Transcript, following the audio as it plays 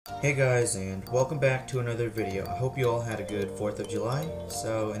Hey guys, and welcome back to another video. I hope you all had a good 4th of July.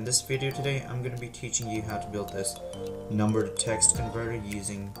 So in this video today, I'm going to be teaching you how to build this number to text converter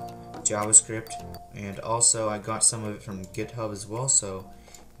using JavaScript, and also I got some of it from GitHub as well, so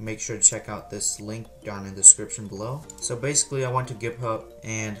make sure to check out this link down in the description below. So basically I went to GitHub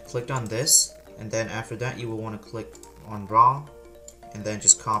and clicked on this, and then after that you will want to click on raw and then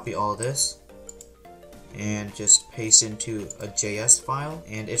just copy all this and just paste into a JS file,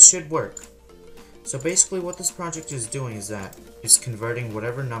 and it should work. So basically what this project is doing is that it's converting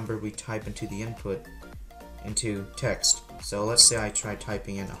whatever number we type into the input into text. So let's say I try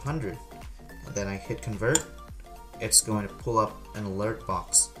typing in 100 and then I hit convert. It's going to pull up an alert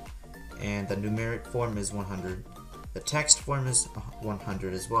box, and the numeric form is 100. The text form is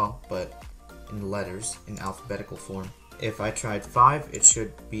 100 as well, but in letters, in alphabetical form. If I tried 5, it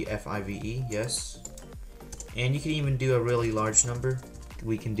should be FIVE, yes. And you can even do a really large number.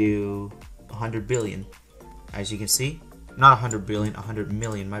 We can do 100 billion, as you can see. Not 100 billion, 100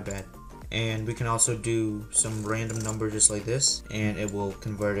 million, my bad. And we can also do some random number just like this, and it will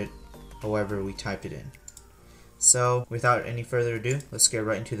convert it however we typed it in. So without any further ado, let's get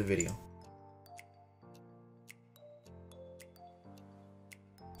right into the video.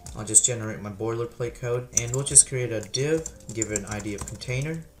 I'll just generate my boilerplate code, and we'll just create a div, give it an ID of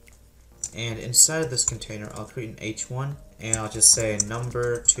container. And inside of this container, I'll create an h1, and I'll just say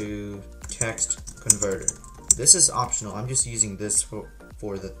number to text converter. This is optional. I'm just using this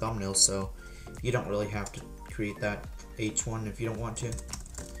for the thumbnail, so you don't really have to create that h1 if you don't want to.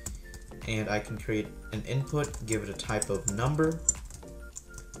 And I can create an input, give it a type of number.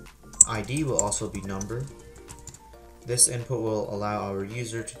 ID will also be number. This input will allow our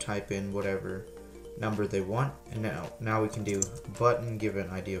user to type in whatever number they want, and now we can do button, give it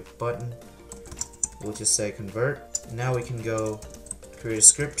an ID of button. We'll just say convert. Now we can go create a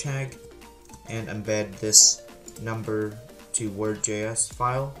script tag and embed this number to Word.js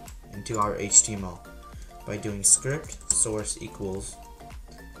file into our HTML by doing script source equals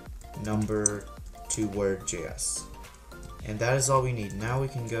number to Word.js, and that is all we need. Now we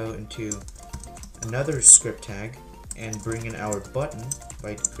can go into another script tag and bring in our button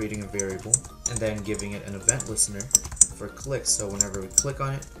by creating a variable and then giving it an event listener for clicks, so whenever we click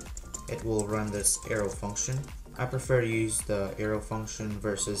on it, it will run this arrow function. I prefer to use the arrow function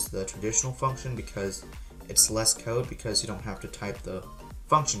versus the traditional function because it's less code, because you don't have to type the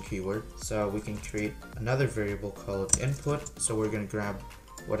function keyword. So we can create another variable called input, so we're going to grab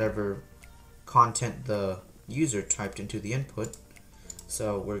whatever content the user typed into the input.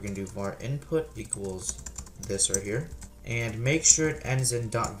 So we're going to do var input equals this right here, and make sure it ends in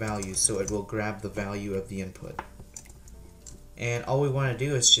 .value so it will grab the value of the input. And all we want to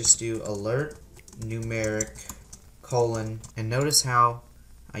do is just do alert numeric colon, and notice how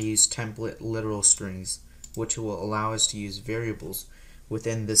I use template literal strings, which will allow us to use variables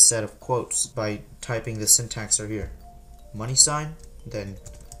within this set of quotes by typing the syntax right here. Money sign, then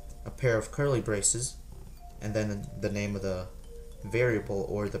a pair of curly braces, and then the name of the variable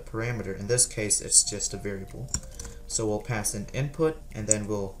or the parameter. In this case, it's just a variable. So we'll pass in input, and then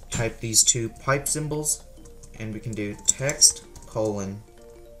we'll type these two pipe symbols, and we can do text colon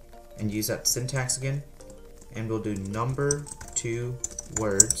and use that syntax again, and we'll do number to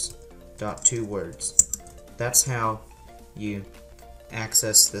words dot to words. That's how you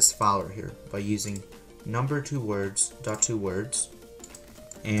access this file right here, by using number to words dot to words,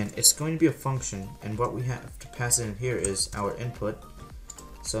 and it's going to be a function, and what we have to pass in here is our input.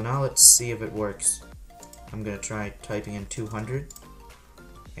 So now let's see if it works. I'm going to try typing in 200,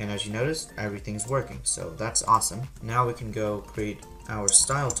 and as you notice, everything's working, so that's awesome. Now we can go create our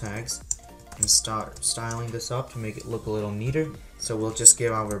style tags and start styling this up to make it look a little neater. So we'll just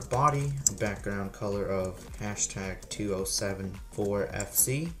give our body a background color of hashtag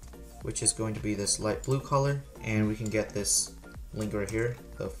 2074FC, which is going to be this light blue color, and we can get this link right here,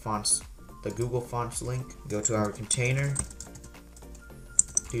 the fonts, the Google Fonts link. Go to our container,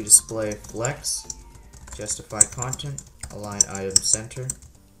 do display flex, justify content, align item center,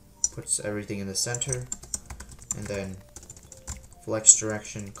 puts everything in the center, and then flex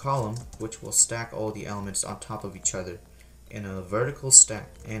direction column, which will stack all the elements on top of each other in a vertical stack.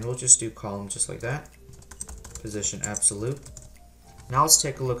 And we'll just do column just like that, position absolute. Now let's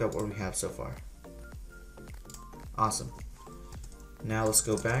take a look at what we have so far. Awesome. Now let's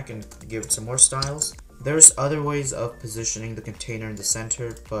go back and give it some more styles. There's other ways of positioning the container in the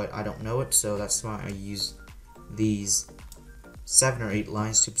center, but I don't know it, so that's why I use these 7 or 8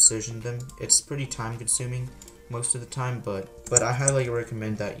 lines to position them. It's pretty time consuming most of the time, but I highly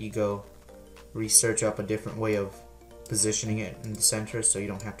recommend that you go research up a different way of positioning it in the center so you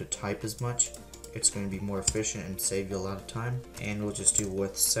don't have to type as much. It's going to be more efficient and save you a lot of time. And we'll just do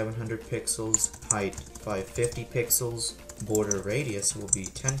width 700 pixels, height 550 pixels, border radius will be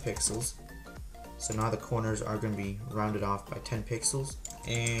 10 pixels. So now the corners are going to be rounded off by 10 pixels.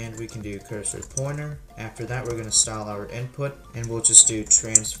 And we can do cursor pointer. After that we're going to style our input, and we'll just do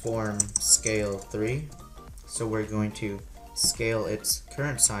transform scale 3. So we're going to scale its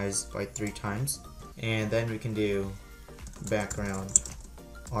current size by 3 times. And then we can do background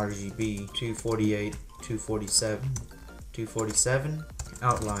RGB 248, 247, 247,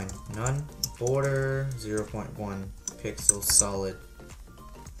 outline none, border 0.1 pixels solid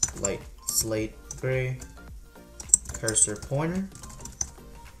light slate gray, cursor pointer.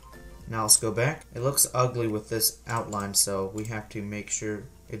 Now let's go back. It looks ugly with this outline, so we have to make sure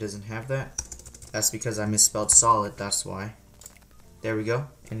it doesn't have that. That's because I misspelled solid, that's why. There we go.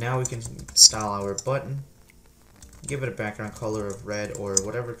 And now we can style our button. Give it a background color of red or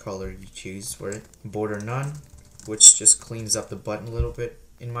whatever color you choose for it. Border none, which just cleans up the button a little bit.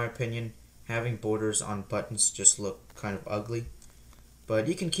 In my opinion, having borders on buttons just look kind of ugly. But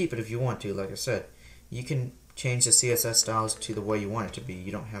you can keep it if you want to, like I said. You can change the CSS styles to the way you want it to be.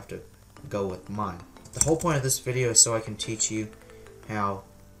 You don't have to go with mine. The whole point of this video is so I can teach you how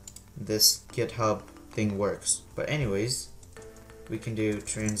this GitHub thing works. But anyways, we can do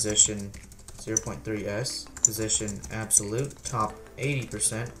transition 0.3s, position absolute, top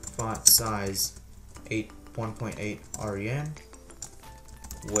 80%, font size 1.8 rem,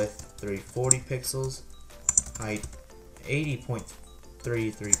 width 340 pixels, height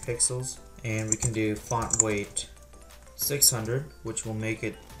 80.33 pixels, and we can do font weight 600, which will make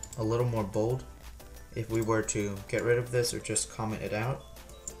it a little more bold. If we were to get rid of this or just comment it out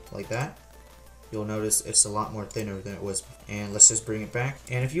like that, you'll notice it's a lot more thinner than it was. And let's just bring it back.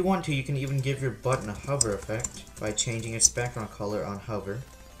 And if you want to, you can even give your button a hover effect by changing its background color on hover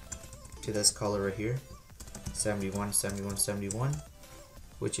to this color right here, 71, 71, 71,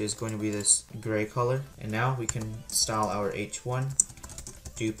 which is going to be this gray color. And now we can style our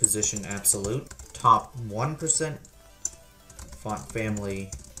H1, do position absolute, top 1%, font family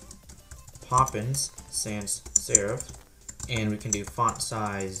Poppins sans serif, and we can do font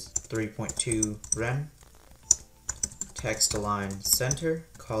size 3.2 rem, text align center,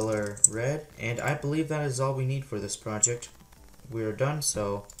 color red, and I believe that is all we need for this project. We're done,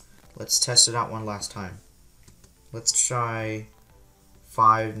 so let's test it out one last time. Let's try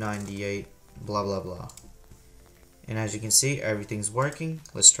 598 blah blah blah. And as you can see, everything's working.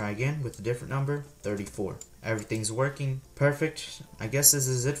 Let's try again with a different number, 34. Everything's working. Perfect. I guess this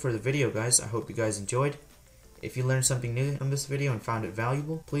is it for the video, guys. I hope you guys enjoyed. If you learned something new from this video and found it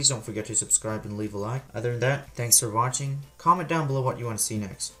valuable, please don't forget to subscribe and leave a like. Other than that, thanks for watching. Comment down below what you want to see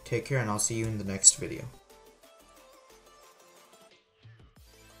next. Take care, and I'll see you in the next video.